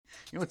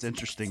You know what's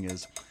interesting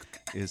is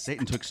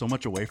Satan took so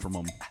much away from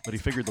him, but he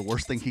figured the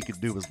worst thing he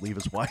could do was leave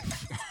his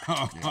wife.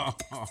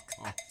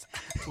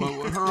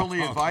 Well, her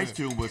only advice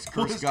to him was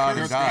curse God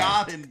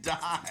and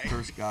die.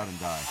 Curse God and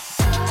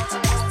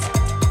die.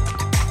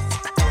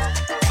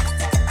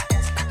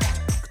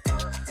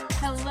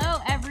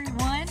 Hello,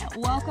 everyone.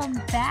 Welcome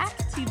back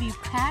to the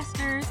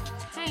Pastor's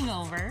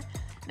Hangover.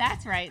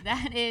 That's right.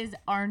 That is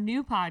our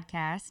new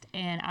podcast,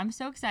 and I'm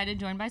so excited.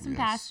 Joined by some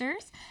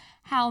pastors,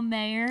 Hal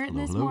Mayer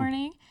this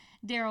morning,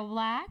 Daryl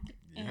Black,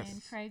 and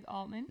Craig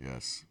Altman.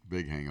 Yes,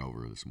 big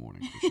hangover this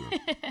morning for sure.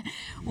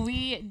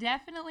 We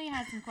definitely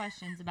had some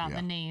questions about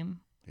the name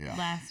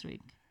last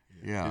week.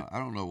 Yeah, I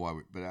don't know why,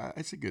 but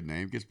it's a good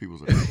name. Gets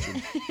people's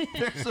attention.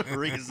 There's a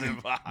reason.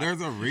 There's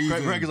a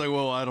reason. Craig is like,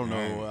 well, I don't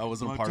know. I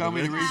wasn't part tell of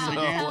me it. the reason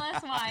Tell again.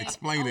 us why.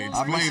 Explain it.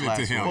 Oh, Explain it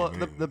to him. Well,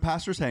 the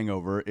pastor's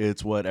hangover,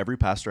 it's what every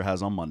pastor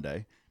has on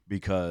Monday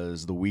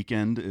because the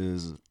weekend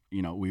is,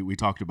 we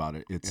talked about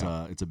it. It's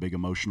it's a big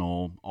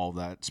emotional, all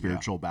that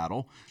spiritual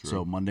battle. True.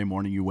 So Monday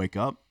morning you wake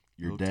up,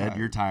 you're dead, tired.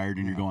 you're tired,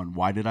 and you're going,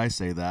 why did I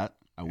say that?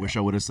 I wish I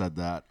would have said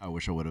that. I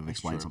wish I would have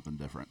explained true. something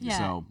different. Yeah,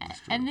 So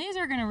and these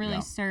are going to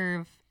really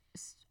serve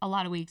a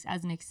lot of weeks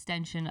as an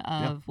extension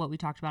of Yeah. what we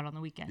talked about on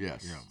the weekend.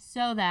 Yes. Yeah.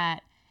 So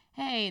that,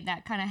 hey,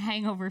 that kind of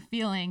hangover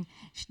feeling,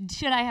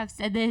 should I have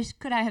said this?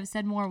 Could I have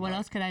said more? What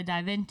else could I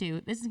dive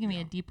into? This is going to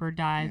be a deeper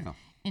dive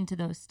into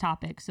those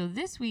topics. So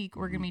this week,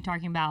 we're going to be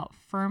talking about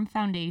Firm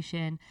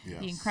Foundation,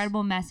 the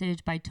incredible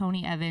message by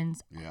Tony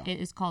Evans. Yeah.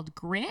 It is called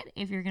Grit.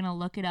 If you're going to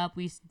look it up,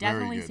 we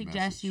definitely good suggest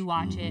message. you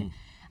watch it.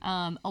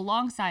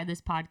 Alongside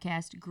this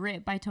podcast,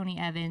 Grit by Tony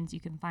Evans. You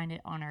can find it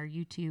on our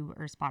YouTube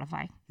or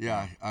Spotify.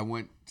 Yeah, I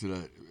went to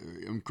the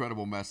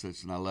incredible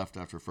message, and I left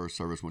after first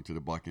service, went to the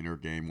Buccaneer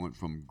game, went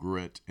from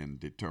grit and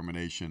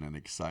determination and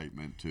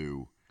excitement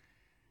to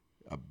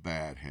a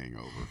bad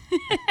hangover.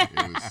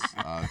 It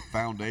was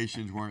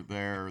foundations weren't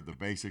there, the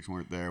basics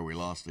weren't there. We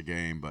lost the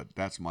game, but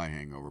that's my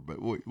hangover. But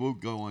we'll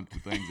go on to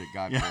things that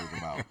God cares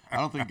about. I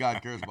don't think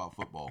God cares about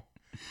football.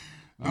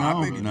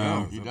 I think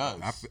He does.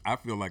 I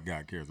feel like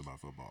God cares about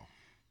football.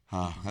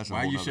 That's a Why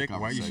are whole you nother shaking?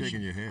 Why are you conversation.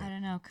 shaking your head? I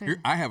don't know.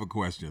 Here, I have a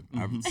question.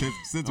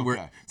 Since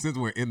Okay.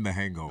 we're in the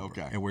hangover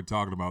Okay. and we're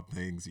talking about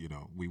things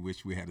we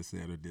wish we had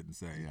said or didn't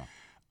say.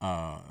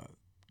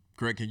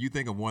 Craig, can you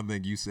think of one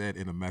thing you said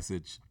in a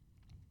message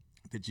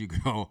that you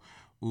go,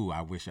 "Ooh,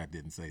 I wish I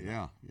didn't say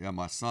that"? Yeah.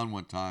 My son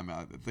one time,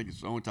 I think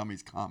it's the only time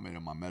he's commented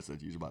on my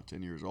message. He's about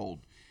 10 years old.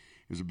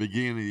 It was the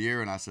beginning of the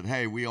year, and I said,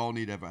 "Hey, we all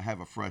need to have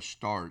a fresh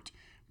start."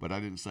 But I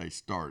didn't say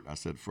start. I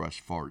said fresh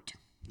fart.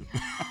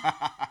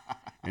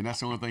 And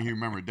that's the only thing he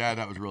remembered. Dad,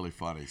 that was really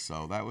funny.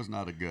 So that was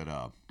not a good.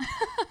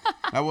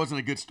 That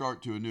wasn't a good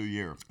start to a new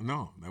year.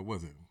 No, that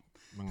wasn't.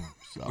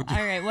 So All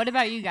right. What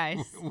about you guys?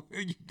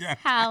 You got-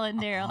 Hal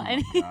and Daryl,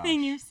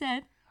 anything you've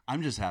said?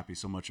 I'm just happy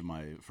so much of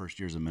my first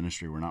years of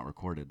ministry were not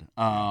recorded.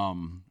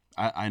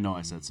 I know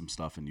I said some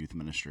stuff in youth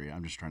ministry.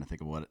 I'm just trying to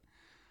think of what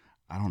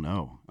I don't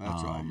know.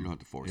 that's right. You don't have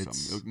to force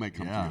something. It may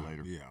come to you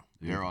later. Yeah.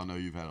 Daryl, I know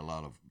you've had a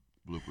lot of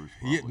bloopers.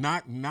 Yeah,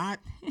 probably. not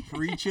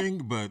preaching,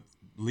 but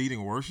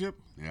leading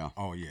worship. Yeah.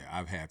 Oh yeah,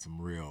 I've had some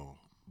real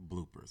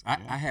bloopers. I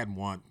had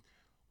one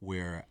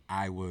where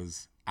I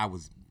was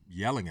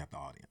yelling at the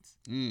audience.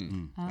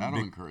 That'll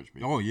encourage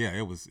me. Oh yeah,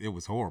 it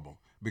was horrible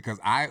because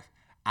I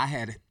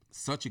had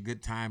such a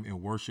good time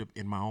in worship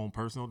in my own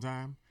personal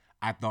time.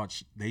 I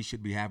thought they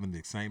should be having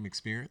the same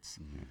experience,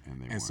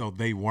 And so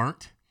they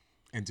weren't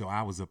until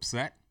I was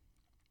upset.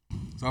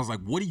 So I was like,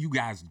 "What are you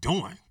guys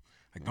doing?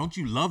 Like, don't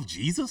you love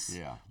Jesus?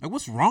 Yeah. Like,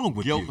 what's wrong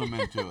with guilt you?" them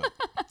into it.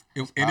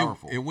 It,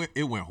 powerful.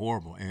 It went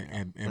horrible,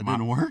 and That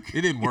didn't work?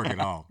 It didn't work at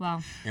all. Wow.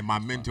 And my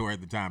mentor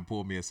at the time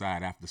pulled me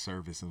aside after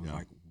service and was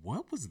like,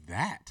 "What was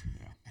that?"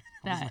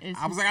 That is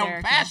I was like, "I'm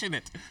hysterical.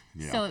 passionate."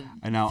 So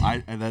And now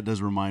that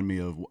does remind me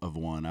of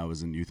one. I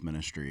was in youth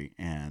ministry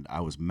and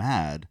I was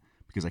mad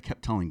because I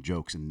kept telling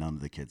jokes and none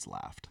of the kids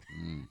laughed.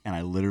 And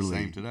I literally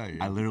Same today,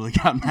 yeah. I literally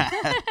got mad.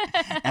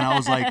 And I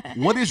was like,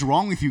 what is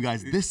wrong with you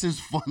guys? This is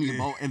funny.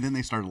 And then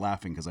they started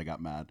laughing because I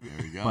got mad.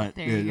 There you go. But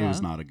There you it was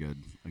go. not a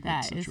good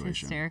that is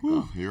situation.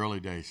 hysterical. The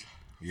early days.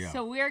 Yeah.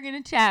 So we are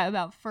going to chat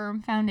about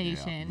Firm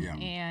Foundation Yeah.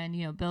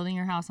 and building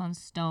your house on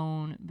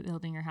stone,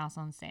 building your house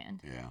on sand.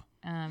 Yeah.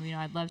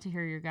 I'd love to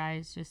hear your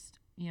guys just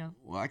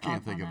Well, I can't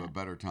thoughts think on of a that.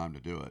 better time to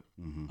do it.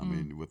 I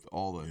mean, with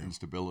all the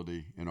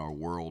instability in our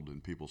world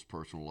and people's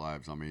personal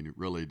lives, I mean,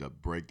 really the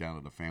breakdown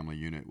of the family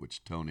unit,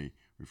 which Tony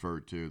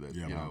referred to, that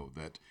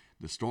that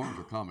the storms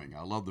are coming.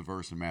 I love the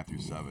verse in Matthew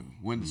 7,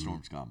 when the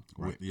storms come.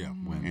 Right. Yeah.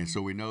 Mm-hmm. And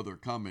so we know they're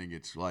coming.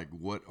 It's like,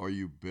 what are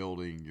you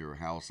building your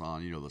house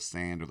on? The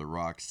sand or the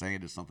rock.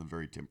 Sand is something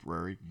very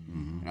temporary.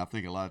 And I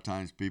think a lot of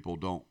times people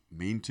don't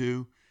mean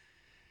to,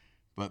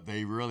 but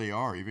they really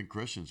are. Even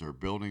Christians are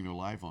building their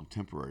life on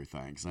temporary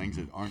things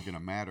that aren't going to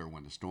matter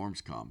when the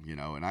storms come,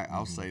 And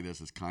I'll say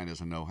this as kind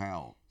as a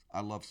know-how.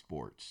 I love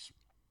sports,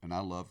 and I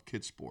love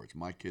kids' sports.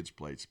 My kids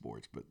played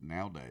sports, but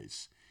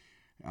nowadays,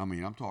 I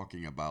mean, I'm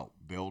talking about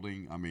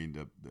building. I mean,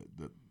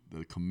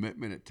 the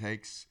commitment it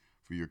takes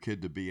for your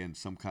kid to be in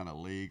some kind of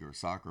league or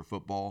soccer,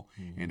 football,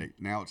 and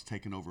now it's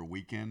taken over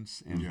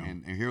weekends,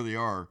 and here they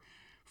are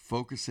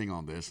focusing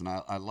on this, and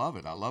I love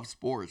it. I love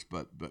sports,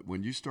 but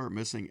when you start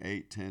missing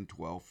 8, 10,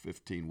 12,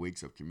 15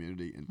 weeks of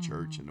community and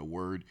church and the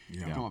Word,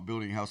 you're talking about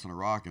building a house on a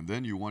rock, and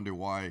then you wonder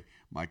why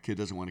my kid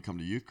doesn't want to come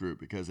to youth group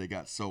because they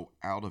got so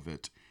out of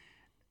it.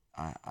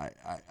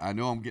 I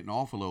know I'm getting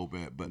off a little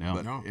bit, but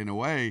in a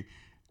way,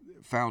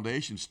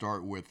 foundations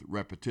start with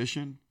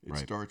repetition. It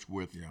starts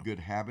with good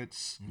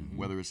habits,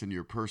 whether it's in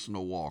your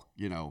personal walk,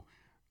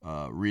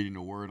 reading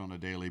the Word on a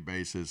daily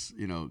basis,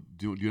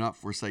 do not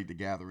forsake the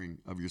gathering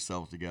of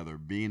yourselves together,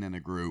 being in a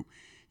group.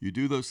 You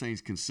do those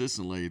things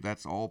consistently.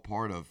 That's all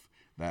part of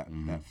that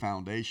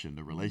foundation,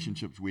 the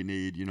relationships we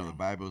need. The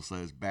Bible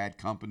says bad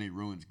company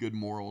ruins good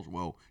morals.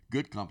 Well,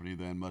 good company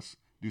then must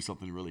do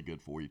something really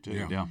good for you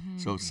too.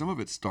 So some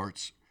of it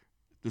starts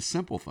the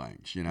simple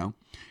things,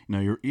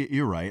 No,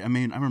 you're right. I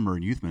mean, I remember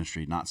in youth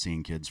ministry not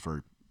seeing kids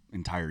for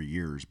entire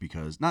years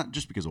because not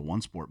just because of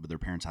one sport, but their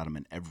parents had them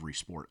in every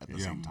sport at the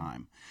same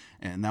time,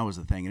 and that was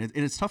the thing. And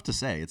it's tough to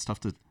say. It's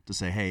tough to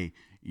say, hey,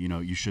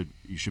 you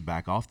should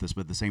back off this,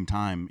 but at the same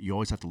time, you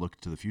always have to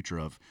look to the future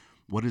of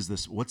what is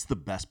this? What's the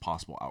best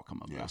possible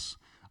outcome of this?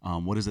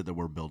 What is it that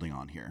we're building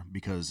on here?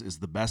 Because is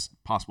the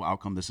best possible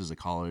outcome this is a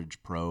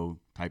college pro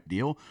type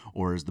deal,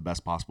 or is the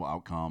best possible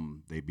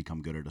outcome they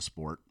become good at a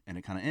sport and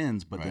it kind of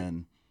ends, but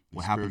then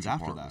what happens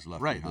after that?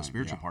 Right, the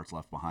spiritual part's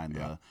left behind,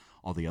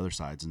 all the other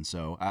sides. And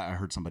so I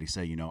heard somebody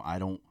say, I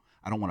don't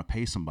want to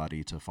pay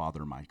somebody to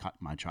father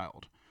my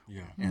child.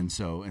 And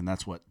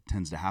that's what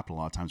tends to happen a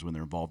lot of times when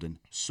they're involved in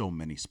so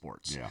many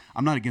sports.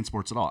 I'm not against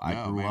sports at all.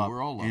 I grew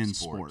up in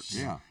sports.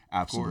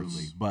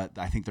 Absolutely. But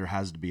I think there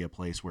has to be a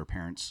place where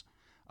parents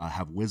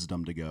have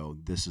wisdom to go,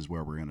 this is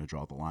where we're going to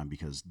draw the line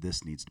because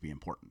this needs to be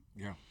important.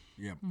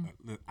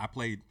 I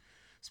played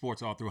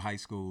sports all through high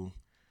school,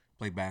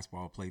 played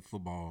basketball, played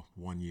football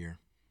 1 year.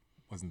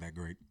 Wasn't that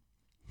great.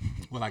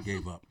 Well, I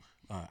gave up.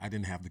 I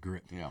didn't have the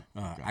grit.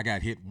 I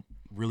got hit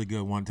really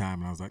good one time,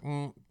 and I was like,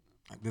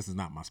 this is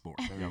not my sport.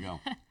 There you go.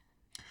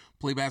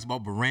 Played basketball,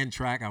 but ran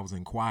track. I was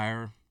in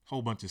choir,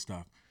 whole bunch of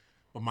stuff.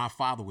 But my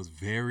father was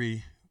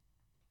very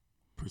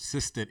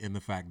persistent in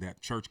the fact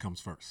that church comes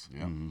first.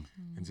 And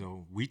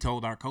so we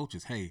told our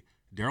coaches, hey,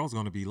 Daryl's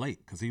going to be late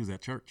because he was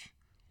at church,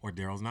 or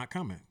Daryl's not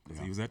coming because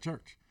he was at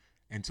church.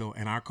 And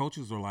our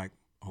coaches were like,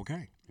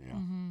 okay.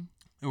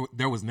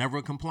 There was never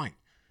a complaint.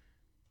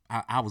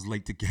 I was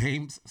late to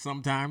games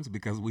sometimes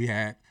because we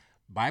had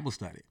Bible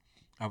study,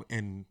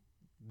 and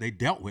they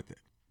dealt with it.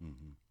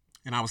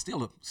 And I was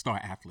still a star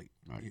athlete,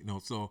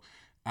 So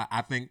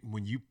I think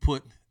when you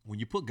put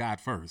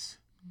God first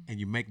and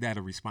you make that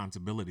a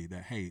responsibility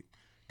that, hey,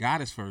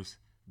 God is first.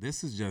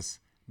 This is just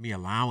me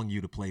allowing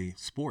you to play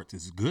sports.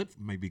 It's good,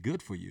 may be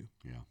good for you.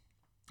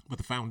 But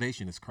the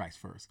foundation is Christ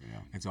first.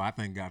 And so I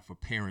thank God for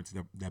parents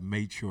that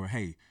made sure,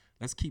 hey,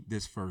 let's keep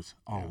this first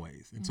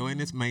always. And so,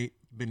 and it's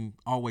been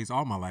always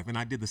all my life. And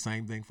I did the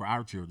same thing for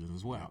our children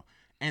as well.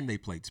 And they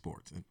played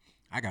sports. And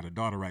I got a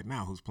daughter right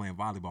now who's playing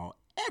volleyball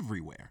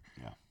everywhere.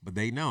 But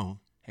they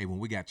know, hey, when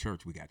we got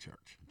church, we got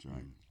church. That's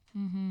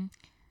right.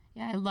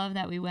 Yeah, I love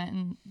that we went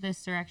in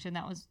this direction.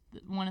 That was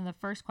one of the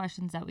first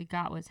questions that we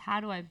got was, how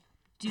do I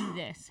do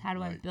this? How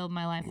do I build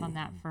my life on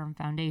that firm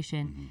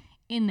foundation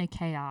in the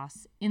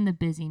chaos, in the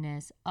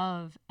busyness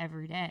of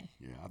every day?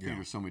 I think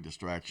there's so many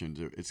distractions.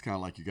 It's kind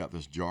of like you got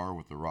this jar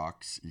with the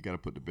rocks. You got to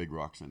put the big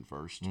rocks in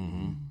first,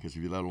 because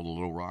if you let all the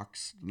little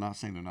rocks, I'm not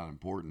saying they're not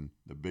important,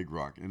 the big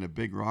rock, and the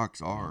big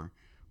rocks are,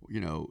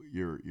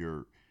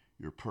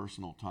 your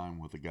personal time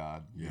with the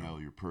God,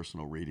 your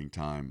personal reading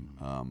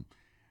time,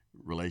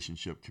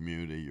 relationship,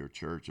 community, your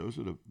church. Those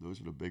are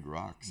the big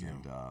rocks,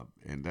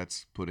 and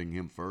that's putting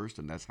Him first,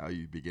 and that's how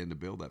you begin to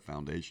build that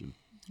foundation.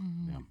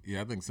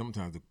 I think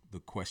sometimes the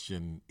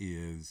question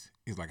is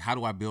like, how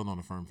do I build on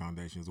a firm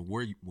foundation? So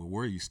where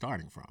are you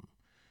starting from?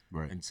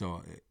 Right. And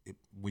so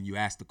when you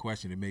asked the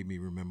question, it made me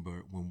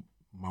remember when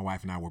my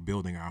wife and I were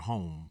building our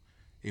home.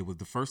 It was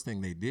the first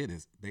thing they did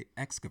is they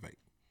excavate.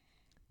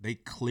 They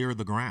clear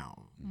the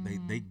ground.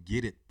 They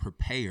get it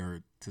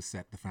prepared to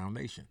set the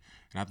foundation.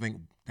 And I think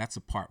that's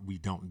a part we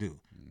don't do.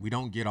 We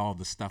don't get all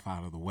the stuff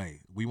out of the way.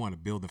 We want to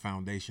build the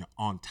foundation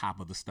on top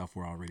of the stuff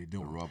we're already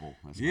doing. The rubble.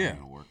 That's not going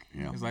to work.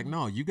 It's like,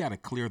 no, you got to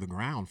clear the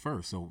ground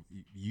first. So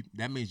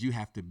that means you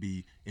have to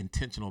be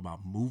intentional about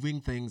moving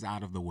things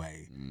out of the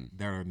way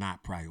that are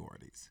not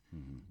priorities.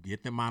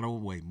 Get them out of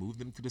the way, move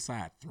them to the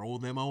side, throw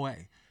them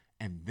away,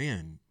 and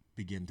then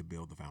begin to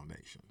build the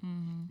foundation.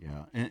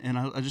 And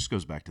I just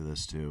goes back to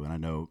this too. And I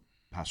know,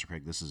 Pastor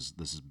Craig, this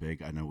is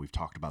big. I know we've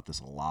talked about this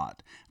a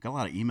lot. I've got a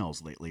lot of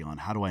emails lately on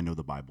how do I know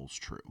the Bible's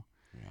true.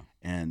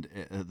 And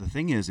the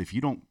thing is, if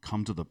you don't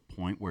come to the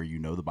point where you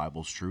know the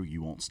Bible's true,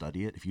 you won't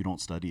study it. If you don't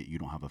study it, you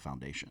don't have a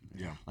foundation.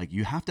 Like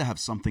you have to have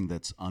something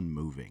that's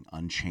unmoving,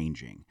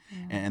 unchanging.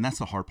 And that's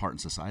the hard part in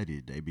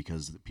society today,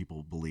 because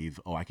people believe,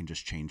 I can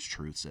just change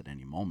truths at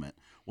any moment.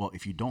 Well,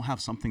 if you don't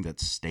have something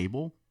that's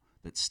stable,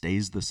 that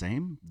stays the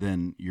same,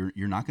 then you're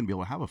not going to be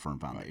able to have a firm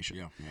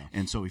foundation.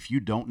 And so if you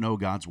don't know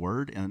God's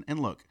word, and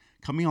look,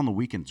 coming on the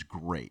weekend's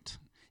great.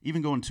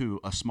 even going to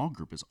a small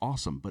group is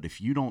awesome. But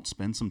if you don't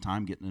spend some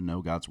time getting to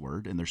know God's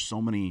word, and there's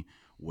so many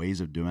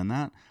ways of doing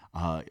that,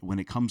 when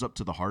it comes up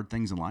to the hard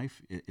things in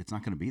life, it's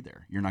not going to be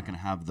there. You're not going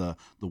to have the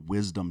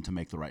wisdom to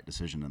make the right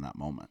decision in that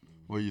moment.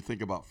 Well, you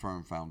think about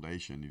firm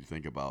foundation, you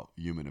think about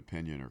human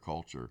opinion or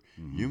culture.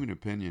 Human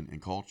opinion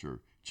and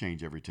culture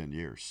change every 10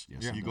 years.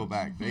 Yes, You go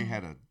back, they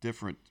had a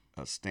different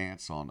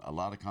stance on a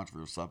lot of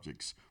controversial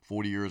subjects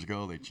 40 years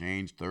ago. They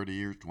changed 30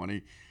 years,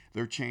 20.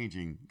 They're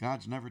changing.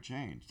 God's never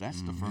changed.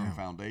 That's the firm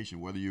foundation.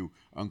 Whether you're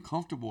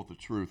uncomfortable with the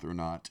truth or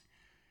not,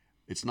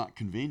 it's not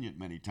convenient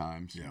many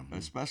times,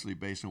 especially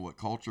based on what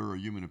culture or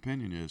human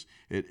opinion is.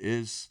 It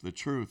is the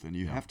truth, and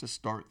you have to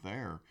start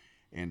there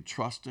and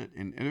trust it.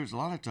 And there's a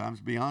lot of times,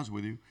 to be honest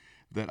with you,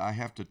 that I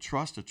have to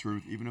trust the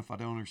truth even if I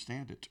don't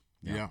understand it.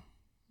 Yeah.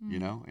 You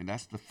know, and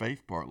that's the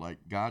faith part.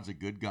 Like, God's a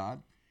good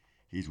God.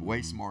 He's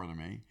way smarter than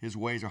me. His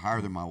ways are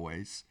higher than my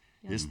ways.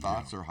 His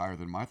thoughts are higher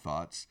than my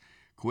thoughts.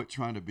 Quit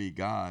trying to be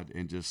God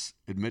and just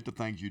admit the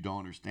things you don't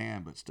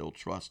understand, but still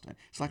trust it.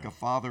 It's like a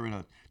father and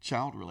a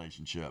child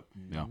relationship.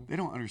 Yeah. They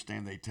don't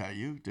understand. They tell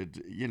you,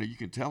 you know, you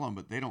can tell them,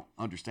 but they don't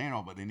understand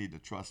all. But they need to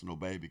trust and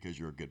obey because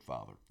you're a good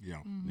father. Yeah.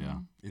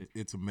 Yeah.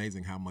 It's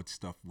amazing how much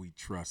stuff we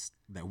trust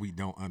that we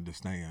don't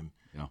understand,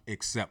 Yeah.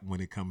 except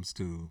when it comes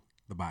to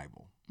the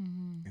Bible,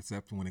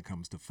 except when it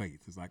comes to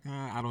faith. It's like,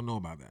 I don't know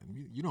about that.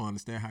 You don't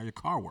understand how your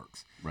car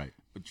works, Right.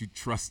 but you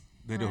trust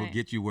that it'll Right.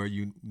 get you where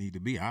you need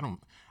to be.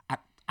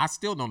 I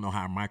still don't know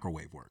how a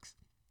microwave works.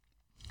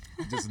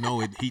 I just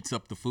know it heats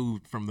up the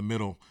food from the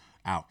middle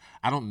out.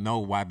 I don't know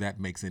why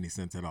that makes any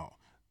sense at all,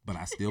 but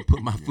I still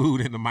put my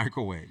food in the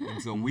microwave.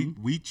 And so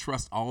we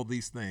trust all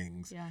these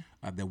things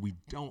that we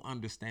don't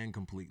understand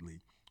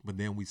completely. But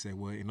then we say,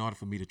 well, in order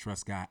for me to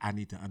trust God, I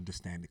need to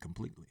understand it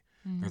completely.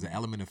 There's an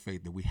element of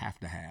faith that we have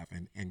to have,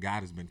 and God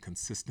has been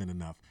consistent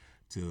enough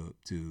to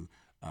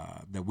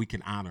that we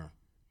can honor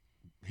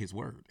His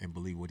word and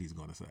believe what He's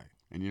going to say.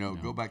 And, you know,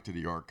 go back to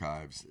the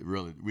archives.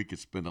 Really, we could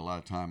spend a lot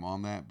of time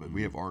on that, but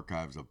we have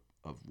archives of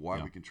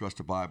why we can trust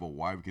the Bible,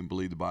 why we can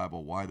believe the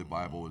Bible, why the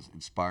Bible is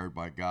inspired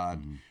by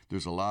God.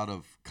 There's a lot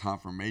of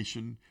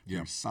confirmation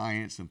through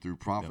science and through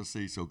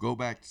prophecy. So go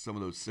back to some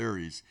of those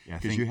series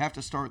because you have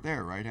to start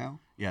there, right, Hal?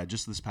 Yeah,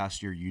 just this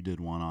past year, you did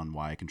one on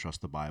why I can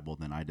trust the Bible.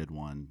 Then I did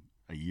one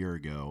a year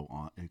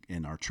ago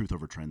in our Truth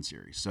Over Trend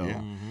series. So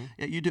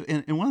yeah, you do.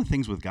 And one of the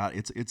things with God,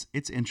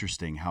 it's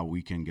interesting how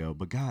we can go,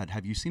 but God,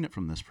 have you seen it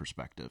from this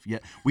perspective?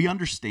 Yet we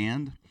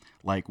understand,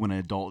 like when an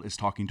adult is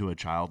talking to a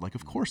child, like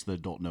of course the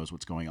adult knows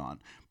what's going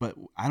on, but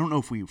I don't know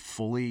if we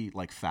fully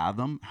like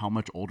fathom how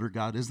much older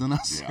God is than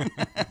us.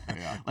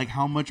 Like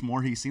how much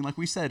more He's seen. Like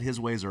we said, His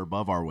ways are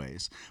above our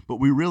ways, but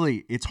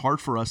it's hard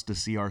for us to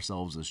see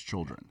ourselves as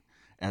children,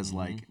 as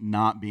like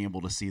not being able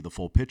to see the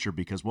full picture,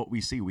 because what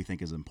we see we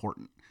think is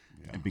important.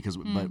 And because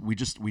but we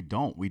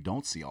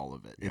don't see all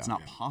of it. It's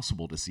not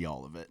possible to see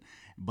all of it,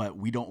 but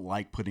we don't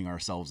like putting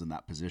ourselves in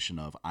that position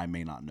of I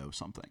may not know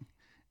something.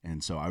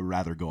 And so I'd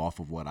rather go off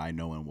of what I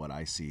know and what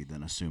I see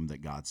than assume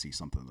that God sees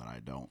something that I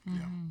don't.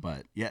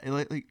 But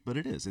but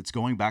it's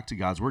going back to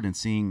God's word and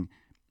seeing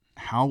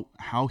how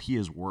He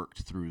has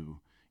worked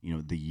through, you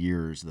know, the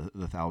years,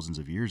 the thousands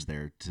of years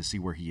there, to see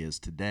where He is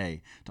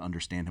today, to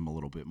understand Him a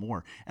little bit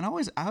more. And I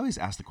always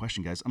ask the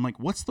question, guys, I'm like,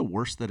 what's the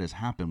worst that has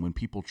happened when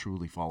people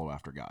truly follow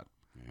after God?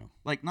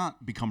 Like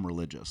not become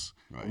religious.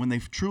 Right. When they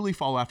truly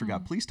follow after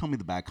God, please tell me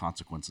the bad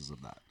consequences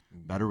of that.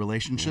 Better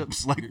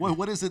relationships? Like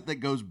what is it that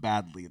goes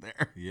badly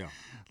there?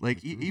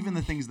 Like even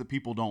the things that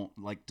people don't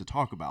like to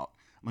talk about.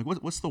 I'm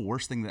like, what's the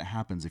worst thing that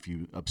happens if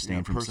you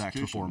abstain from sex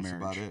before marriage?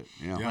 That's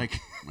about it.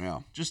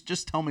 Like,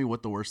 just tell me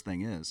what the worst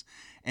thing is.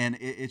 And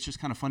it's just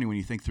kind of funny when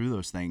you think through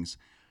those things.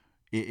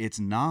 It's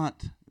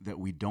not that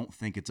we don't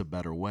think it's a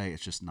better way.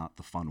 It's just not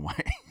the fun way.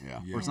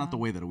 Or it's not the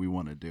way that we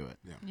want to do it.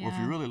 Well, if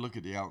you really look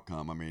at the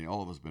outcome, I mean,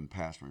 all of us have been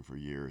pastoring for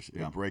years.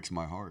 It breaks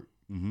my heart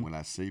when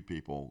I see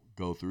people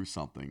go through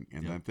something.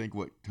 And I think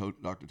what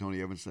Dr.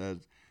 Tony Evans said,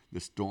 the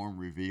storm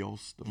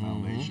reveals the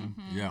foundation.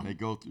 They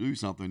go through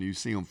something, you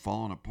see them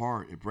falling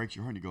apart. It breaks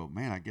your heart. And you go,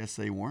 man, I guess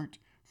they weren't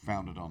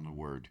founded on the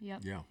word.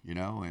 You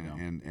know,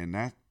 and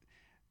that,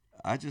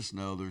 I just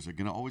know there's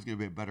always going to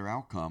be a better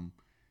outcome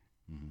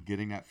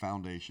getting that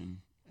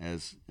foundation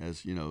as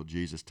you know,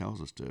 Jesus tells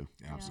us to.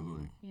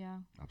 Absolutely.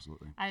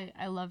 Absolutely.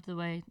 I loved the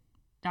way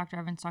Dr.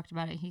 Evans talked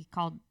about it. He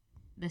called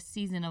the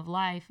season of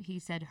life, he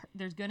said,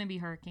 there's going to be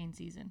hurricane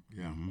season.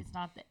 It's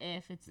not the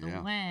if, it's the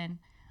when.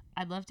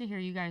 I'd love to hear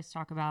you guys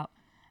talk about,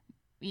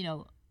 you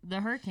know,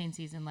 the hurricane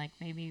season, like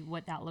maybe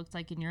what that looks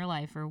like in your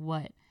life, or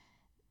what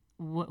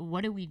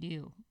do we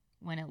do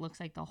when it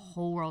looks like the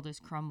whole world is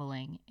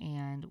crumbling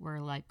and we're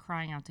like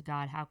crying out to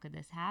God, how could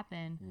this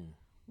happen?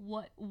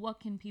 What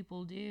can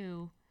people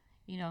do?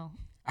 You know,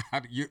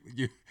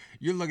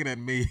 you're looking at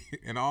me,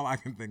 and all I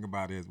can think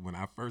about is when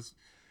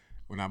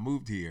I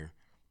moved here,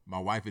 my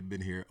wife had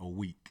been here a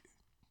week.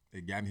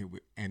 They gotten here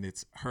and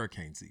it's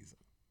hurricane season.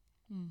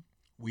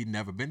 We'd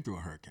never been through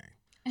a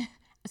hurricane.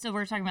 So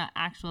we're talking about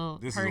actual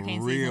This is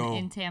hurricane real- season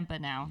in Tampa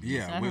now.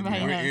 Yeah, so we're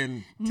everybody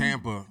knows. in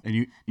Tampa. And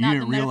you Not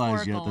didn't the realize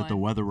yet metaphorical that the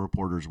one. weather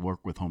reporters work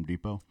with Home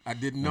Depot? I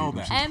didn't know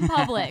that. And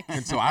Publix.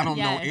 And so I don't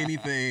know Yes.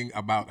 anything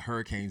about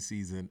hurricane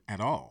season at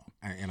all.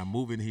 And I'm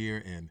moving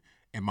here, and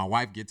my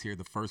wife gets here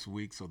the first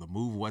week, so the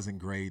move wasn't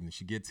great. And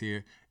she gets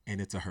here, and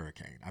it's a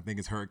hurricane. I think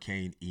it's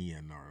Hurricane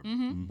Ian or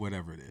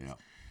whatever it is. Yeah.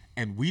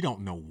 And we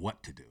don't know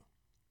what to do.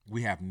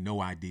 We have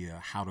no idea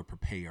how to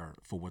prepare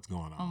for what's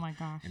going on. Oh my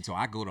gosh. And so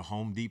I go to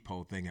Home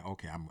Depot thinking,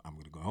 okay, I'm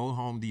going to go to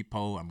Home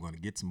Depot. I'm going to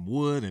get some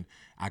wood. And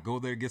I go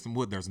there to get some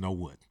wood. There's no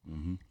wood.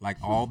 Like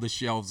all the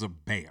shelves are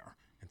bare.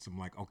 And so I'm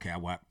like, okay,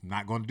 well, I'm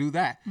not going to do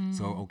that.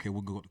 So, okay,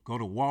 we'll go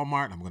to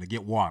Walmart. I'm going to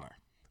get water.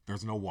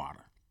 There's no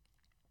water.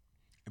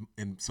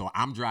 And so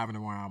I'm driving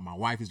around. My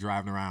wife is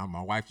driving around.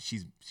 My wife,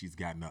 she's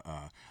gotten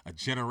a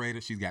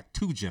generator. She's got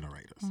 2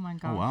 generators. Oh my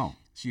gosh. Oh, wow.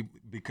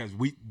 Because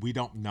we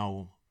don't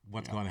know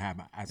what's going to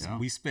happen.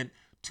 We spent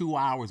 2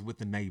 hours with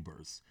the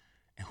neighbors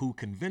who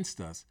convinced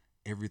us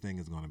everything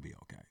is going to be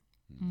okay.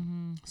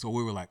 So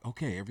we were like,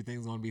 okay,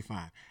 everything's going to be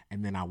fine.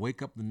 And then I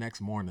wake up the next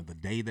morning, the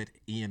day that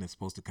Ian is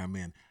supposed to come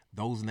in,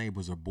 those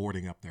neighbors are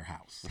boarding up their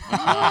house.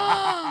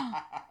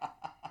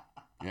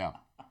 Yeah.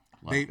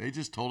 Like, they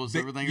just told us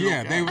everything is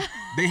yeah, okay.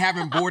 they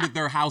haven't boarded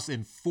their house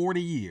in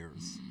 40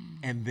 years.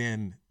 And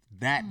then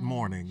that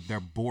morning, they're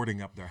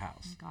boarding up their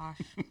house. Gosh.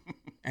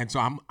 And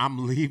so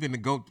I'm leaving to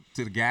go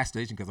to the gas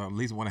station because I at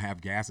least want to have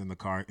gas in the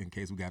car in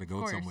case we got to go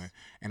course. somewhere.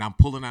 And I'm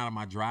pulling out of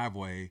my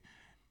driveway,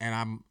 and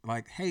I'm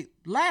like, hey,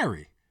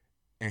 Larry.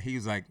 And he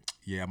was like,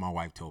 yeah, my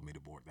wife told me to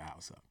board the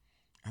house up.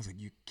 I was like,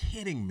 you're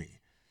kidding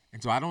me.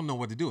 And so I don't know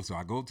what to do. So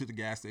I go to the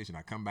gas station.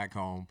 I come back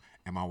home,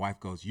 and my wife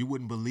goes, you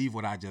wouldn't believe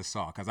what I just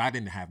saw, because I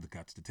didn't have the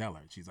guts to tell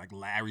her. She's like,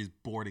 Larry's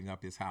boarding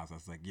up his house. I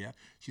was like, yeah.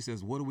 She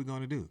says, what are we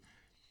going to do?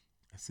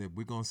 I said,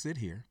 we're going to sit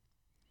here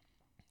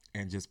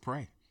and just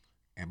pray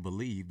and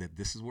believe that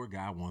this is where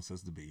God wants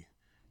us to be,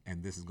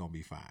 and this is going to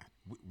be fine.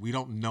 We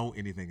don't know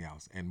anything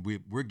else. And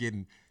we're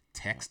getting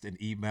texts and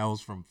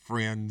emails from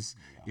friends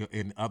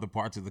in other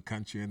parts of the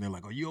country, and they're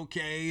like, are you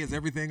okay? Is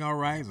everything all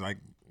right? It's like,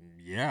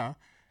 yeah.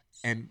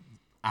 And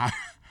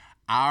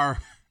our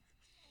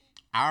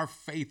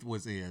faith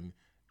was in,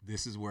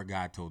 this is where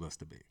God told us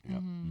to be.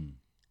 Yep.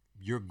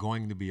 You're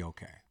going to be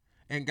okay.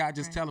 And God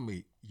just telling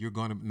me, you're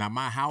going to. Now,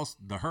 my house,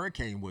 the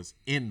hurricane was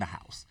in the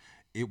house.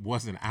 It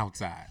wasn't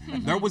outside.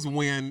 There was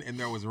wind and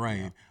there was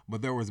rain,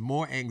 but there was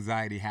more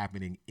anxiety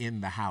happening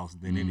in the house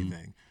than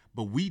anything.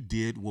 But we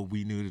did what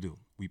we knew to do.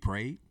 We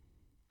prayed.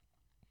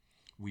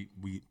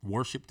 We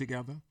worshiped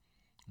together.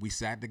 We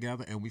sat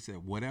together and we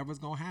said, whatever's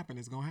going to happen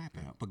is going to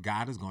happen. But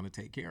God is going to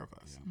take care of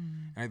us.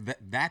 And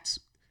that's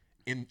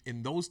in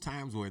those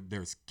times where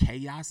there's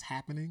chaos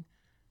happening,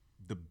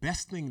 the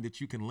best thing that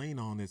you can lean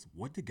on is,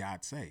 what did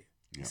God say?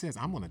 He says,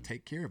 I'm going to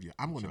take care of you.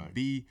 I'm going to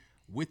be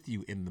with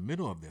you in the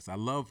middle of this. I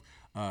love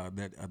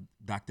that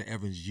Dr.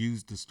 Evans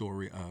used the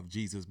story of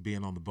Jesus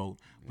being on the boat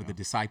with the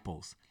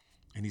disciples.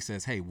 And he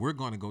says, hey, we're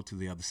going to go to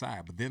the other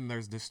side. But then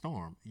there's this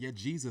storm. Yet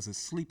Jesus is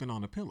sleeping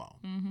on a pillow.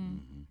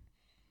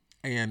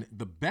 And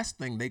the best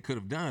thing they could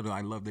have done,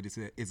 I love that he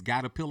said, it's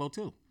got a pillow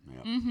too.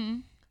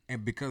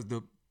 And because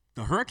the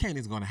hurricane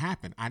is going to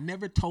happen, I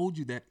never told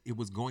you that it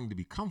was going to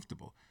be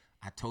comfortable.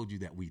 I told you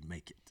that we'd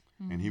make it.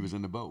 And he was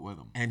in the boat with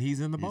them. And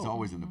he's in the boat. He's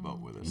always in the boat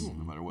with us,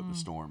 no matter what the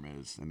storm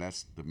is. And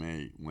that's, to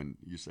me, when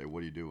you say, what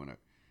do you do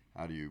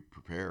how do you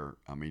prepare?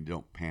 I mean,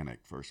 don't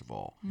panic, first of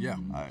all. Yeah.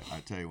 I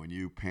tell you, when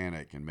you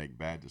panic and make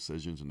bad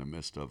decisions in the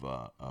midst of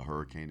a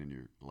hurricane in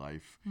your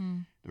life,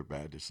 they're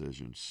bad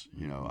decisions.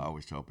 You know, I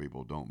always tell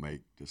people, don't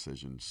make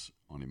decisions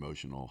on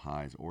emotional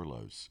highs or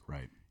lows.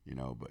 Right. You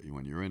know, but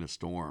when you're in a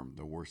storm,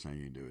 the worst thing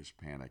you can do is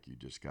panic. You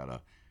just got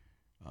to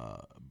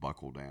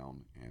buckle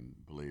down and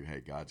believe, hey,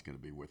 God's going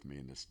to be with me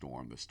in this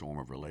storm, the storm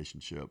of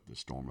relationship, the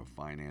storm of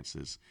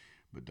finances,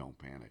 but don't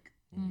panic.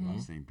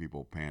 I've seen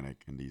people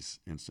panic in these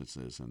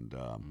instances, and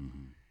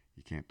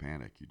you can't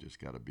panic. You just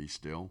got to be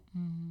still,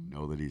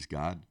 know that he's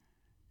God,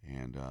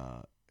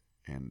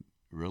 and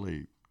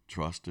really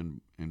trust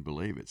and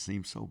believe. It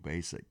seems so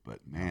basic, but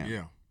man.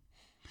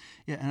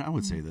 Yeah, and I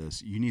would say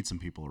this, you need some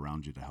people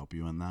around you to help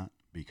you in that,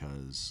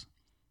 because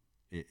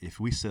if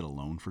we sit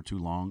alone for too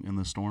long in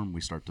the storm,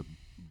 we start to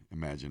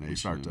imagine. We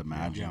start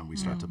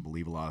to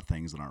believe a lot of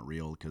things that aren't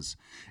real, because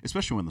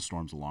especially when the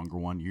storm's a longer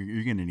one,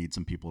 you're going to need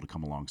some people to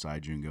come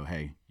alongside you and go,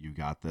 hey, you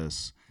got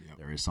this.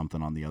 There is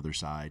something on the other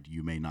side.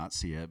 You may not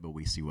see it, but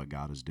we see what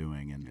God is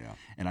doing.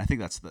 And I think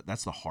that's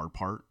the hard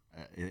part.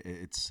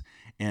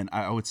 And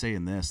I would say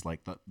in this,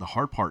 like the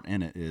hard part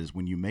in it is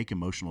when you make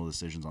emotional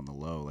decisions on the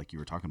low, like you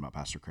were talking about,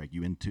 Pastor Craig,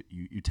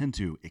 you tend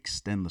to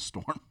extend the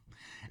storm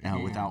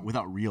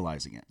without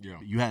realizing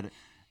it.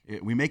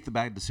 We make the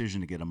bad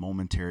decision to get a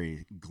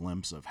momentary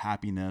glimpse of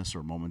happiness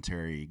or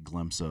momentary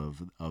glimpse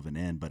of an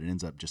end, but it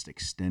ends up just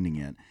extending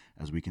it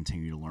as we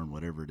continue to learn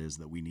whatever it is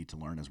that we need to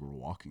learn as we're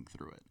walking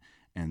through it.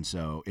 And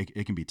so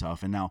it can be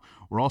tough. And now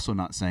we're also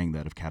not saying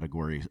that if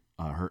Category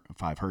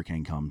 5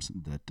 hurricane comes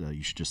that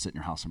you should just sit in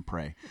your house and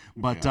pray.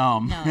 But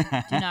No,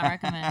 do not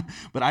recommend.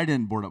 But I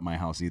didn't board up my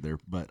house either.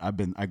 But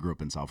I grew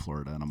up in South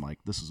Florida, and I'm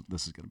like, this is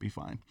going to be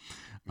fine.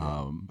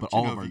 But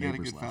all of our if you got a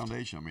neighbors good left.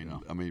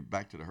 foundation. I mean,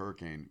 back to the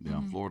hurricane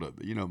in Florida.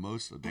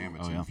 Most of the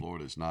damage in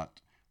Florida is not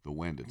the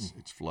wind;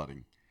 it's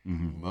flooding.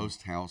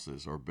 Most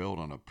houses are built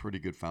on a pretty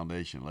good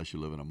foundation, unless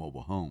you live in a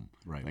mobile home,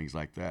 Right. things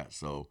like that.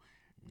 So,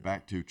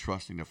 back to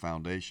trusting the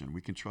foundation. We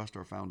can trust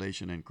our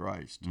foundation in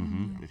Christ,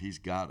 that He's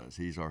got us.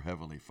 He's our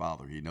Heavenly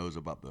Father. He knows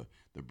about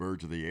the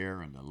birds of the air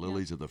and the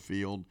lilies of the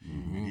field,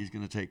 and He's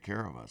going to take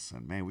care of us.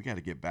 And man, we got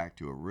to get back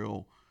to a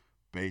real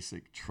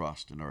basic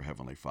trust in our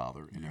Heavenly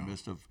Father in the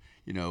midst of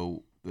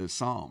the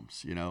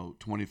Psalms.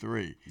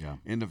 23. Yeah.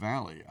 In the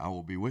valley, I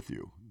will be with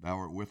you. Thou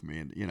art with me.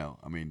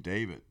 And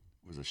David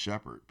was a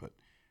shepherd, but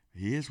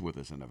He is with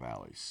us in the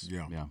valleys.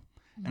 Yeah. Yeah.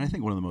 And I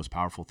think one of the most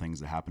powerful things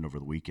that happened over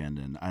the weekend,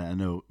 and I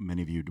know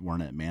many of you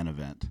weren't at Man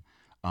Event,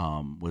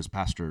 was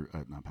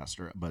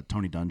but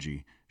Tony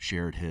Dungy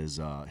shared his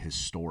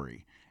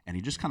story, and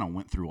he just kind of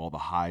went through all the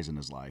highs in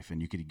his life,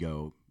 and you could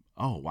go,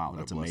 oh wow,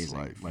 that's amazing!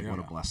 Life. Like what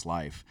a blessed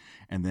life.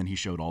 And then he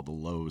showed all the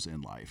lows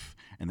in life,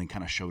 and then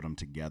kind of showed them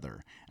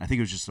together. And I think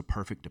it was just a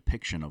perfect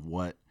depiction of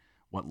what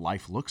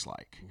life looks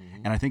like.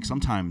 And I think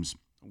sometimes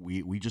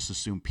we just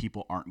assume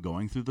people aren't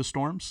going through the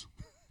storms.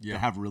 Yeah. To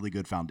have really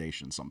good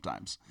foundations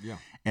sometimes. Yeah.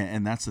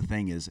 And that's the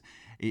thing is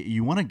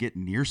you want to get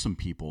near some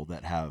people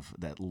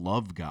that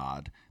love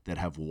God, that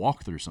have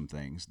walked through some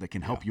things that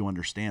can help you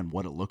understand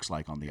what it looks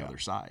like on the other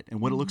side and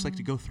what it looks like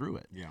to go through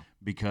it. Yeah.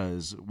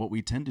 Because what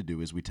we tend to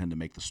do is we tend to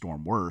make the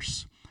storm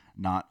worse,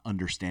 not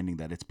understanding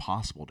that it's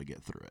possible to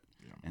get through it.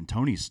 Yeah. And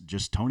Tony's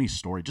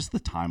story, just the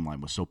timeline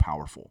was so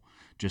powerful.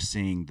 Just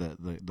seeing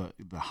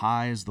the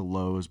highs, the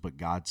lows, but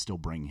God still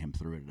bringing him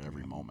through it at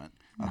every moment,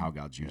 and how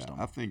God's used him.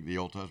 I think the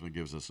Old Testament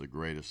gives us the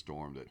greatest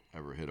storm that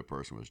ever hit a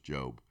person was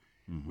Job.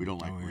 We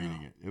don't like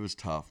reading it. It was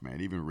tough,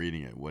 man. Even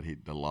reading it,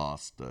 the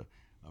loss of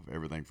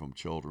everything from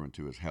children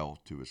to his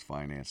health to his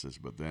finances.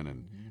 But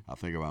then, I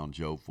think around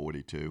Job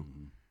 42,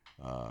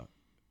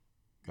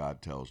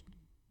 God tells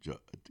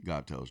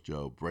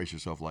Job, brace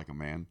yourself like a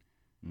man.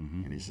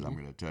 And he says, I'm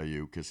going to tell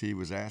you, because he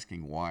was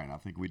asking why, and I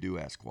think we do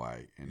ask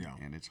why,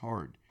 and it's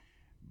hard.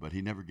 But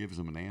he never gives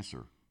them an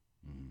answer.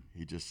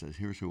 He just says,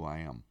 here's who I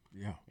am.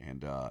 Yeah.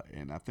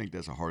 And I think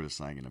that's the hardest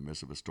thing in the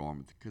midst of a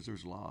storm, because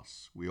there's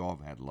loss. We all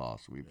have had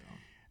loss.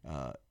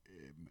 I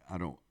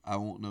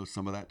won't know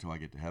some of that till I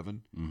get to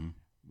heaven.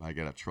 But I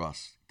got to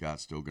trust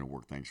God's still going to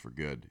work things for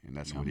good. And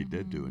that's what He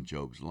did do in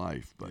Job's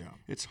life. But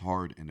it's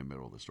hard in the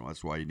middle of the storm.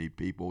 That's why you need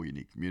people, you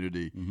need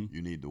community,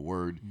 you need the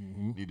Word,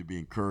 you need to be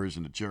encouraged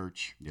in the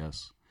church.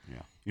 Yes.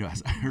 Yeah.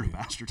 I heard a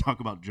pastor talk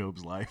about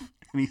Job's life,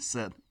 and he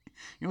said,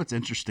 what's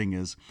interesting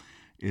is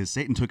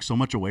Satan took so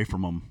much away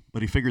from him,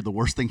 but he figured the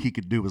worst thing he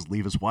could do was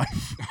leave his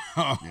wife.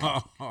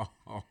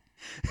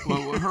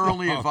 Well, her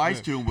only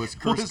advice to him was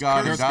curse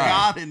God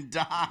and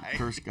die.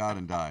 Curse God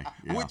and die.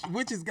 Yeah.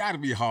 Which has got to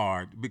be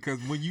hard, because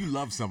when you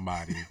love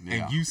somebody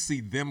and you see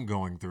them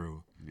going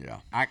through,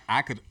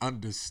 I could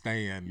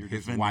understand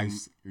his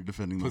wife's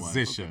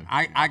position.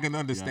 Okay. I can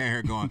understand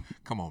her going,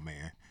 come on,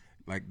 man.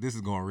 Like, this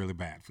is going really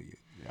bad for you.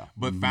 Yeah.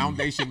 But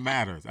foundation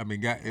matters. I mean,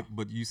 God,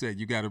 but you said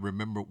you got to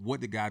remember, what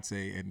did God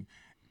say? And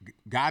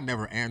God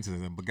never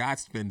answers him, but God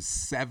spends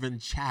 7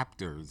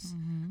 chapters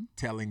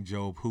telling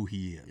Job who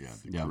He is.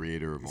 Yeah, the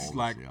creator of all It's this.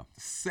 like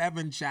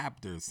 7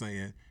 chapters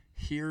saying,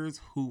 here's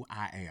who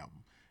I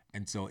am.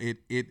 And so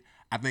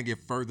I think it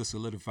further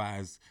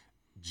solidifies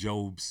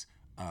Job's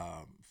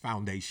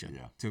foundation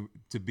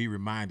to be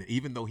reminded,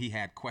 even though he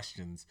had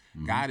questions,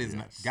 God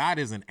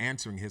isn't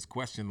answering his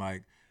question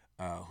like,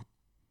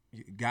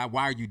 God,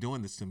 why are you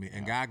doing this to me?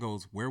 And God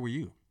goes, where were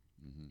you?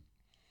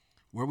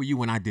 Where were you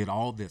when I did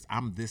all this?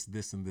 I'm this,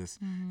 this, and this.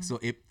 So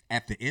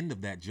at the end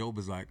of that, Job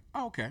is like,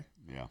 oh, okay.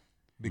 Yeah.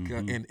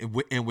 Because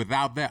and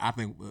without that, I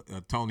think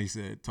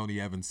Tony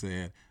Evans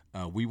said,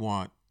 we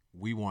want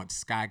what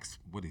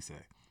did he say?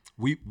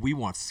 We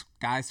want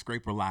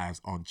skyscraper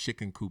lives on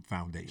chicken coop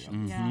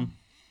foundation. Yeah.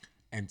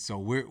 And so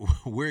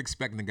we're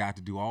expecting God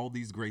to do all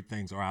these great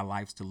things or our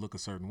lives to look a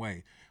certain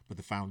way, but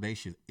the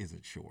foundation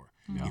isn't sure.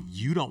 If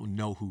you don't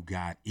know who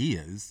God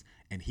is,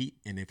 and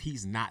if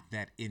He's not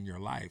that in your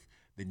life,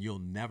 then you'll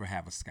never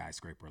have a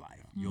skyscraper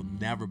life. You'll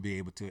never be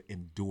able to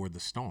endure the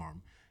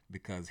storm,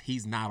 because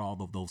He's not all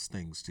of those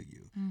things to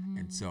you.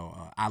 And so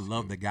I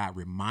love that God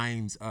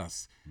reminds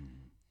us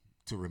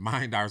to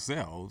remind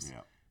ourselves,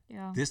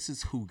 this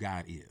is who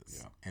God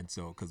is. And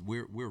so, because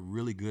we're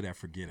really good at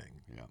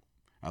forgetting. Yeah.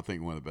 I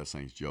think one of the best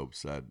things Job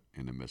said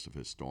in the midst of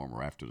his storm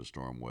or after the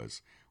storm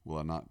was, will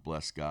I not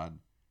bless God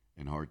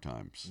in hard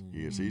times?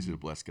 It's easy to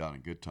bless God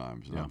in good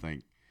times. And I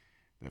think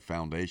the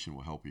foundation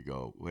will help you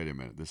go, wait a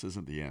minute, this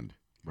isn't the end.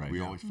 Right.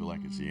 We always feel like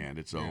it's the end.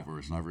 It's over.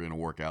 It's never going to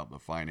work out, the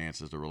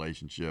finances, the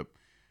relationship.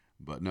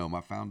 But no,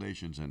 my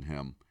foundation's in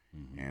Him.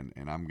 And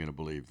I'm going to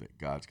believe that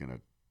God's going to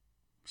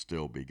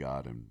still be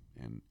God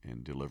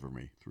and deliver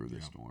me through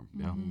this storm.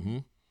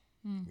 Yeah.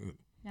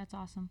 That's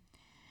awesome.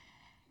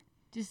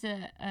 just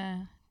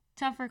a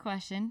tougher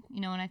question.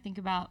 You know, when I think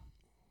about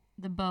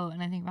the boat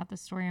and I think about the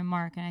story of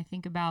Mark and I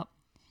think about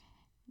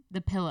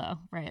the pillow,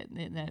 right?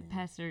 The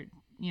pastor,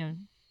 you know,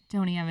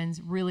 Tony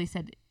Evans really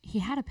said he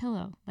had a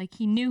pillow. Like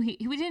he knew he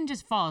didn't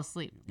just fall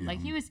asleep. Yeah.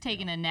 Like he was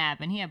taking a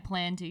nap and he had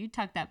planned to. You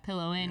tuck that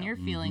pillow in, you're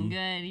feeling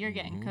good, you're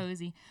getting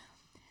cozy.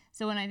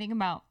 So when I think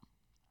about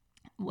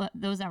what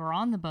those that were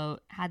on the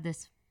boat had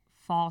this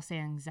false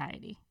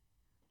anxiety.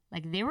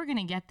 Like they were going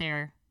to get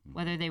there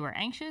whether they were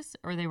anxious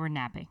or they were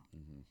napping.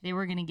 They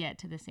were going to get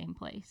to the same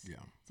place. Yeah.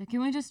 So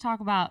can we just talk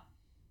about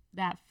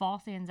that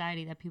false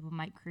anxiety that people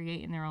might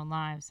create in their own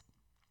lives?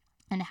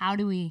 And how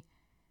do we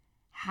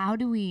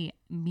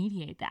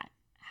mediate that?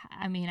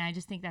 I mean, I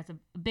just think that's a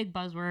big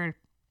buzzword.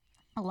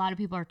 A lot of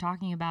people are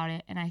talking about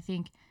it, and I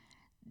think,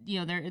 you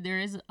know, there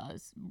is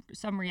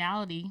some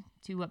reality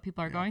to what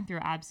people are going through,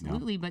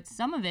 absolutely. But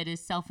some of it is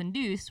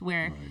self-induced,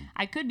 where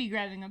I could be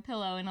grabbing a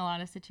pillow in a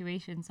lot of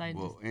situations.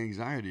 So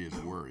anxiety is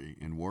worry,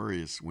 and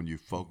worry is when you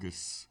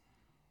focus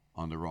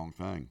on the wrong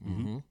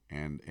thing.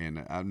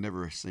 And I've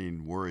never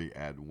seen worry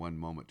add one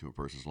moment to a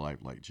person's life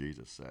like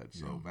Jesus said.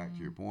 So back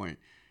to your point,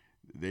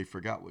 they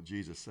forgot what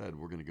Jesus said.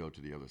 We're going to go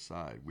to the other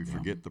side. We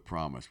forget the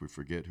promise. We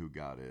forget who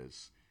God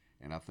is.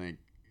 And I think,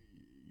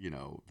 you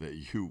know, that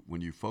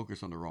when you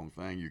focus on the wrong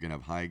thing, you're going to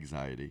have high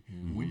anxiety.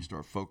 When you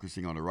start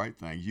focusing on the right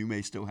thing, you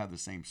may still have the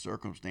same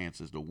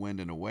circumstances, the wind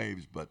and the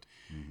waves, but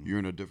you're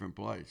in a different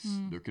place.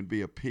 There can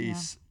be a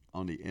peace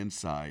on the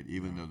inside,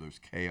 even though there's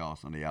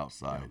chaos on the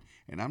outside.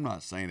 And I'm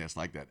not saying it's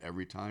like that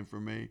every time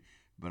for me,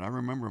 but I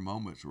remember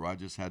moments where I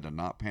just had to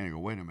not panic.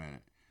 Wait a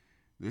minute,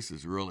 this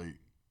is really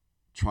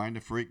trying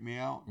to freak me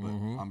out, but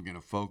I'm going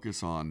to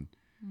focus on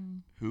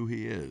who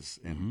he is.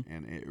 And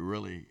it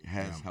really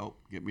has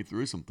helped get me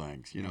through some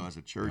things, you know, as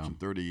a church in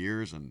 30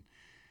 years and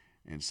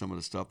some of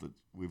the stuff that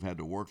we've had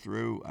to work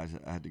through.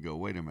 I had to go,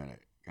 wait a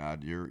minute,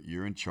 God,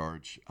 you're in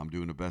charge. I'm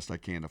doing the best I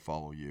can to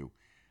follow you.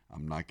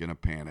 I'm not going to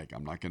panic.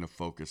 I'm not going to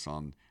focus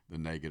on the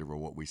negative or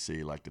what we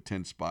see. Like the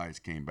 10 spies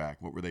came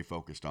back. What were they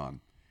focused on?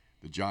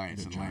 The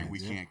giants and land we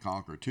can't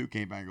conquer. 2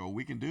 came back and go,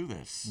 we can do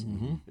this.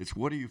 It's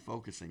what are you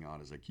focusing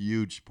on is a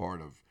huge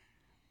part of,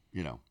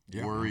 you know,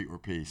 worry or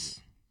peace.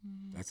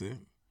 That's it.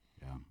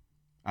 Yeah.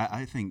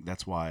 I think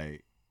that's why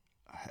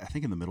I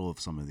think in the middle of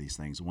some of these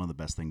things, one of the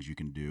best things you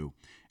can do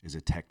is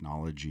a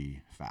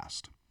technology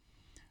fast.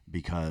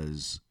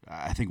 Because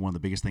I think one of the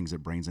biggest things that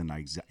brings in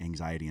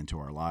anxiety into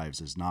our lives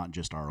is not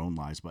just our own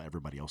lives, but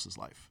everybody else's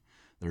life.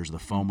 There's the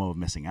FOMO of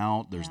missing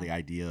out. There's the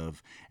idea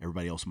of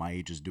everybody else my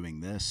age is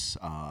doing this.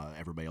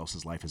 Everybody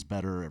else's life is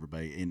better.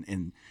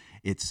 And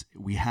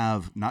we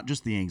have not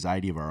just the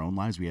anxiety of our own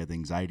lives, we have the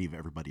anxiety of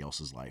everybody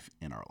else's life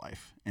in our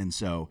life. And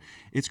so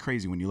it's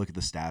crazy when you look at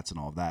the stats and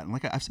all of that. And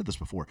like I've said this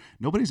before,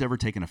 nobody's ever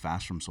taken a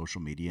fast from social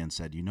media and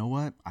said, you know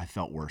what? I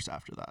felt worse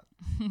after that.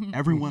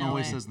 Everyone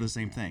always says the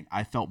same thing.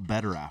 I felt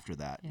better after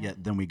that.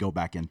 Yet then we go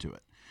back into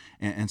it.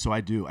 And so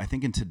I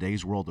think in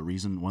today's world,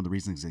 one of the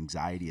reasons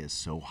anxiety is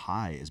so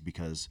high is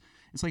because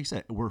it's like you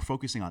said, we're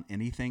focusing on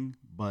anything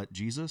but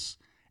Jesus,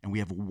 and we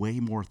have way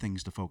more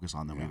things to focus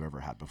on than we've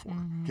ever had before.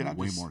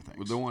 More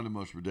things. The one of the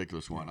most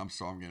ridiculous one. I'm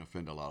sorry, I'm going to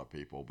offend a lot of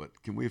people,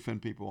 but can we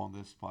offend people on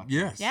this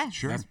podcast? Yes,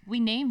 sure. We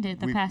named it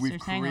the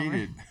Pastor's Hangover. We've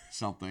created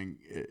something.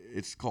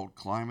 It's called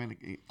climate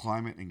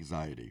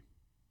anxiety.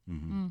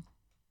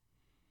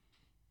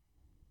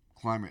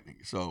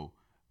 So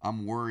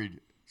I'm worried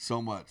so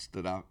much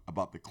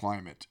about the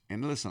climate.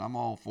 And listen, I'm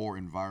all for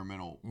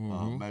environmental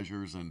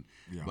measures,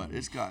 but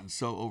it's gotten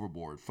so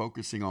overboard,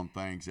 focusing on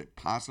things that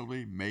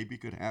possibly maybe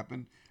could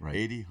happen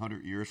 80,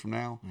 100 years from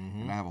now.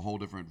 And I have a whole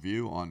different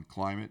view on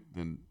climate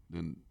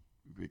than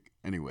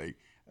anyway.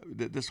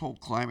 This whole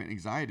climate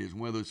anxiety is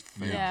one of those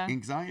fake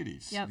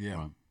anxieties.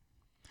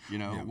 You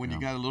know, when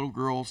you got a little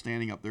girl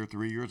standing up there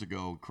 3 years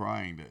ago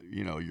crying that,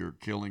 you know, you're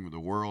killing the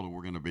world and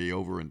we're going to be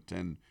over in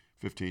 10,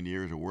 15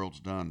 years, the world's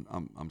done.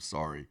 I'm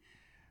sorry.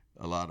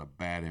 A lot of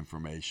bad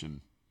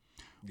information.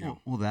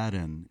 Well, that,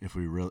 and if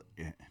we really,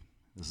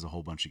 this is a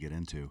whole bunch to get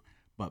into,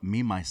 but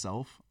me,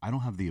 myself, I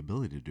don't have the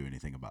ability to do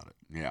anything about it.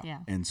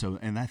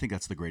 And I think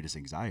that's the greatest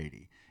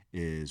anxiety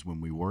is when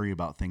we worry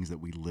about things that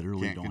we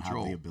literally don't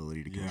have the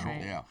ability to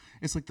control.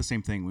 It's like the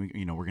same thing. We're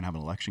going to have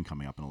an election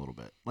coming up in a little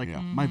bit. Like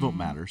my vote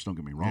matters. Don't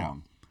get me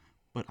wrong.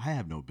 But I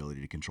have no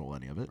ability to control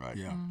any of it.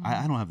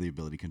 I don't have the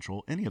ability to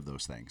control any of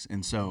those things.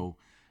 And so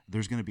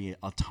there's going to be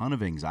a ton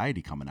of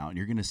anxiety coming out, and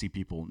you're going to see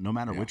people, no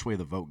matter which way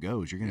the vote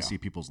goes, you're going to see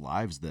people's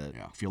lives that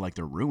feel like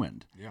they're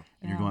ruined.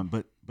 And you're going,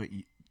 but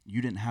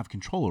you didn't have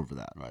control over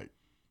that. Right.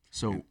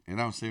 So, and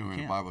I don't see when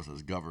the Bible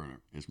says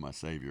governor is my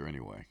savior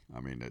anyway. I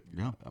mean,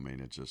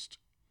 it's just,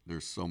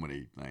 there's so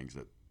many things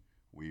that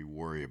we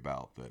worry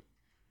about that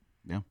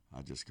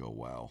I just go,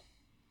 wow.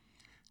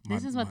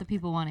 This is what the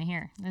people want to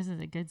hear. This is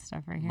the good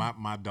stuff right here.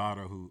 My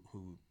daughter,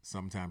 who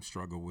sometimes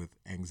struggle with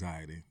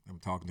anxiety, I'm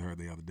talking to her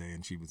the other day,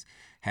 and she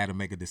had to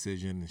make a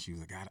decision, and she was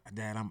like,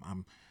 "Dad,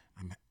 I'm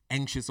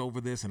anxious over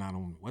this, and I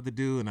don't know what to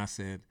do." And I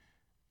said,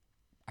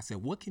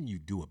 "What can you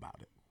do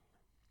about it?"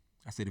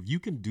 I said, "If you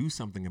can do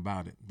something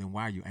about it, then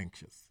why are you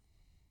anxious?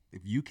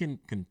 If you can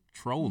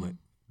control it,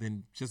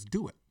 then just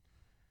do it.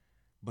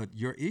 But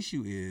your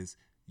issue is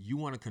you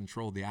want to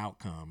control the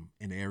outcome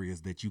in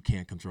areas that you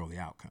can't control the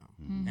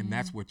outcome. And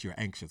that's what you're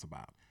anxious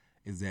about,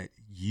 is that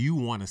you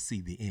want to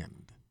see the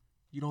end.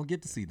 You don't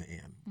get to see the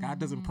end. God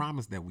doesn't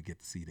promise that we get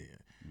to see the end.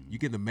 You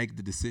get to make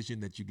the decision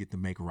that you get to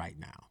make right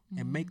now,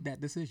 and make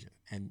that decision.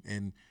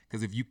 And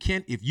because if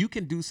you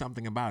can do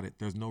something about it,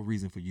 there's no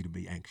reason for you to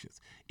be anxious.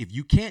 If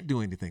you can't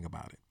do anything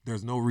about it,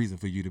 there's no reason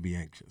for you to be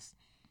anxious.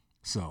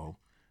 So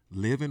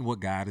live in what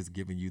God has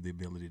given you the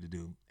ability to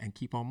do and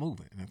keep on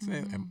moving. And that's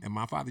it. And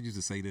my father used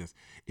to say this: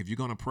 if you're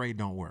going to pray,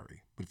 don't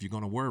worry. But if you're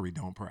going to worry,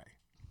 don't pray.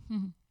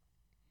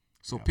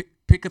 So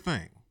pick a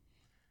thing.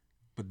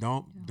 But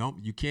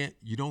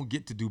you don't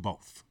get to do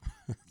both.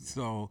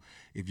 So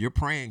if you're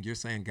praying, you're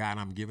saying, God,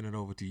 I'm giving it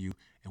over to you,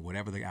 and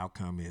whatever the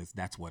outcome is,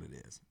 that's what it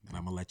is, and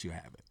I'm gonna let you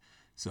have it.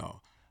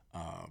 So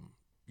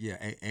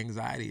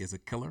anxiety is a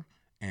killer,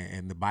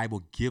 and the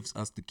Bible gives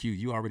us the cue.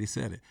 You already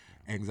said it.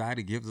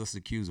 Anxiety gives us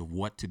the cues of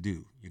what to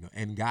do,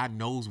 and God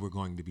knows we're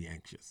going to be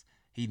anxious.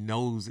 He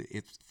knows.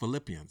 It's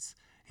Philippians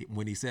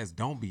when he says,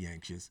 don't be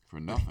anxious for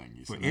nothing.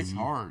 You said it's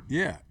hard.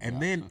 Yeah.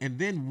 And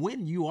then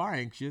when you are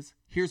anxious,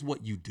 here's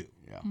what you do.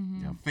 Yeah.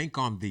 Think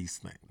on these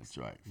things. That's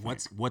right.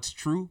 What's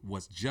true,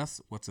 what's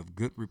just, what's of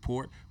good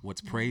report, what's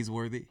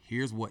praiseworthy.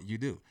 Here's what you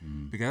do.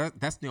 Because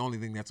that's the only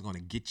thing that's going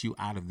to get you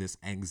out of this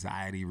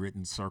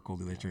anxiety-ridden circle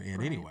that you're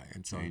in anyway.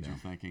 And so change your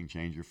thinking,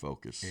 change your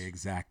focus.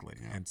 Exactly.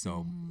 Yeah. And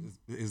so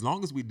as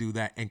long as we do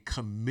that and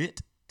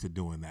commit to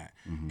doing that,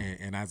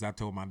 and as I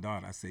told my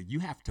daughter, I said, you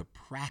have to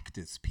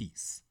practice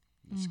peace.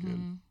 That's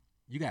good.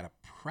 You got to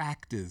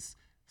practice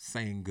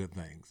saying good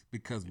things,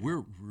 because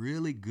we're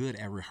really good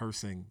at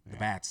rehearsing the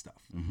bad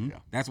stuff.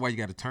 That's why you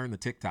got to turn the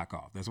TikTok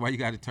off. That's why you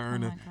got to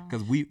turn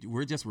because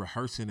we're just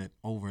rehearsing it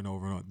over and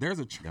over and over. There's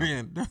a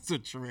trend. There's a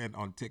trend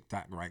on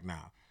TikTok right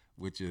now,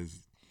 which is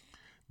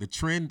the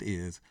trend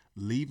is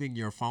leaving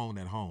your phone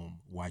at home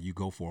while you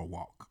go for a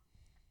walk.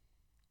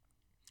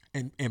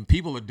 And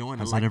people are doing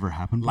Has it like, that ever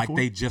happened before? like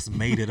they just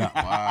made it up.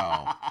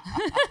 Wow.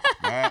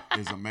 That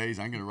is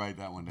amazing. I'm going to write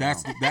that one down.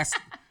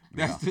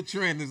 That's the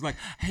trend. It's like,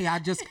 hey, I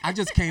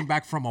just came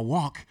back from a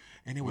walk,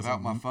 and it was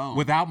Without my phone.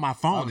 Without my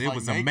phone, was it like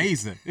was naked.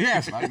 amazing.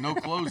 Yes, Like no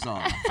clothes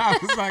on. I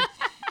was like,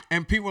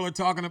 and people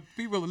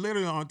are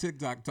literally on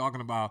TikTok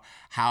talking about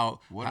how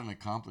What an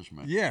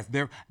accomplishment. yes,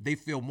 they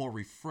feel more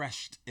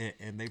refreshed,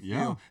 and they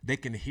feel they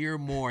can hear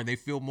more, and they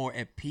feel more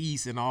at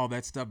peace and all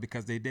that stuff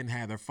because they didn't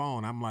have their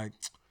phone. I'm like,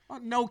 oh,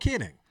 no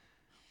kidding.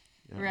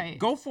 Right.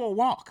 Go for a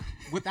walk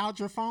without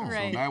your phone.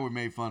 Right. So now we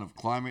made fun of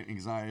climate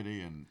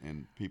anxiety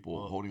and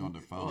people holding on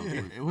their phones.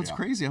 What's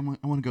crazy, I want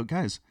to go,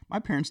 guys, my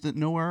parents didn't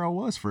know where I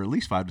was for at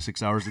least 5 to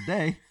 6 hours a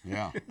day.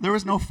 Yeah. There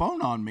was no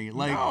phone on me.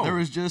 Like, there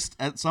was just,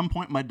 at some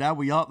point, my dad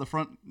would yell at the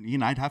front,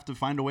 I'd have to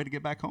find a way to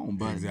get back home.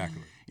 But,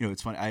 Exactly.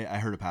 It's funny. I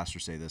heard a pastor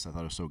say this. I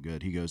thought it was so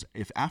good. He goes,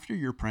 if after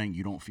you're praying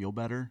you don't feel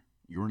better,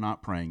 you're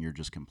not praying, you're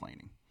just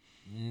complaining.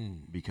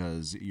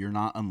 Because you're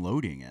not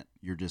unloading it.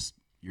 You're just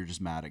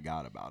mad at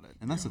God about it.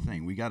 And that's the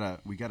thing. We gotta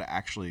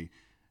actually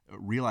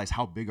realize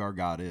how big our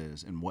God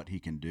is and what he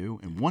can do.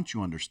 And once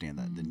you understand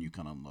that, then you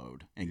can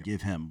unload and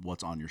give him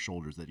what's on your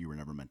shoulders that you were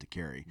never meant to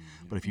carry.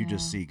 But if you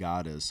just see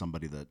God as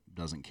somebody that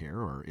doesn't care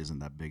or isn't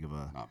that big of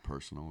a Not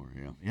personal or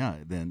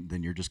then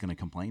you're just going to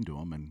complain to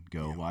him and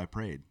go, well, I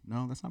prayed.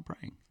 No, that's not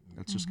praying.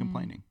 That's just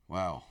complaining.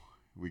 Wow.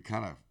 We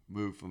kind of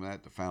moved from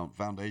that to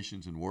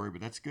foundations and worry,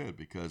 but that's good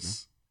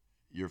because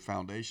your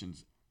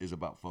foundations is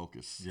about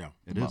focus. Yeah,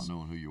 it about is.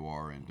 knowing who you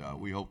are, and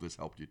we hope this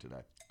helped you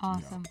today.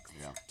 Awesome.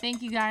 Yeah.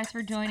 Thank you guys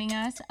for joining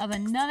us of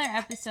another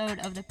episode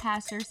of the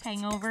Pastor's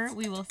Hangover.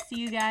 We will see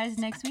you guys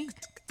next week.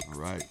 All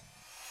right.